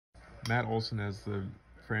Matt Olson has the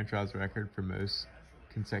franchise record for most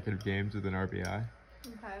consecutive games with an RBI.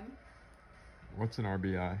 Okay. What's an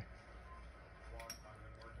RBI?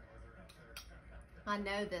 I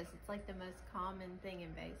know this. It's like the most common thing in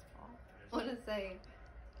baseball. I want to say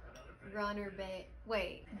runner base.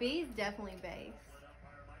 Wait, B's definitely base.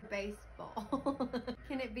 Baseball.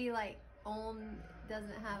 Can it be like on,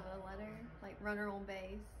 doesn't have a letter? Like runner on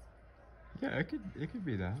base? Yeah, it could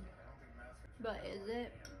be that. But is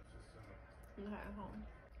it? Okay, hold on.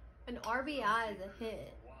 An RBI is a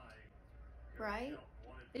hit, right?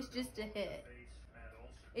 It's just a hit.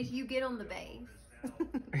 If you get on the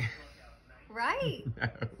base. Right? No.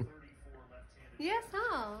 Yes,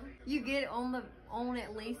 huh? You get on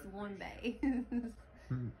at least one base.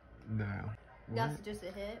 No. That's What? just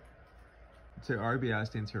a hit. So RBI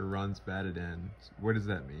stands for runs batted in. What does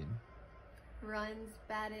that mean? Runs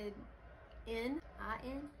batted in.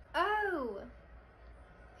 I-N? Oh!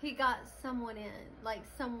 He got someone in. Like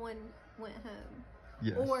someone went home.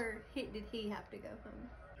 Yes. Or did he have to go home?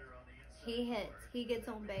 He hits. He gets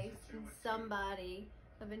on base and somebody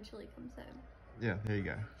eventually comes home. Yeah, there you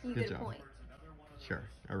go. You Good get job. a point. Sure,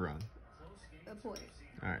 a run. A point.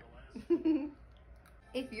 All right.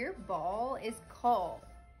 If your ball is caught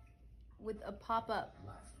with a pop-up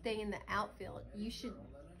thing in the outfield, you should.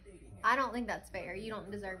 I don't think that's fair. You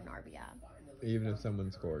don't deserve an RBI. Even if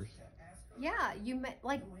someone scores. Yeah, you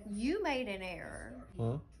made an error.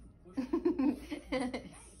 Huh?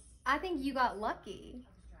 I think you got lucky.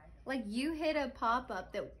 Like you hit a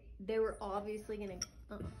pop-up that they were obviously gonna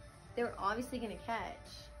catch.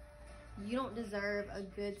 You don't deserve a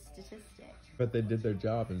good statistic. But they did their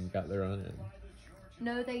job and got their run in.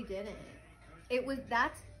 No, they didn't.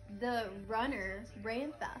 The runner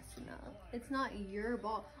ran fast enough. It's not your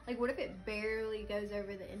ball. Like, what if it barely goes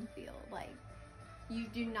over the infield? Like, you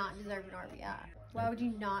do not deserve an RBI. Why would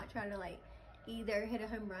you not try to, like, either hit a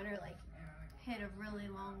home run or, like, hit a really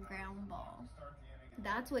long ground ball?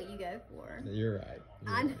 That's what you go for. You're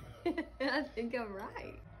right. I think I'm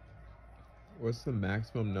right. What's the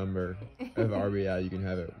maximum number of RBI you can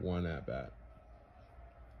have at one at bat?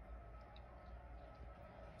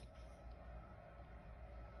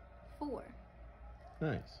 4.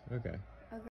 Nice. Okay.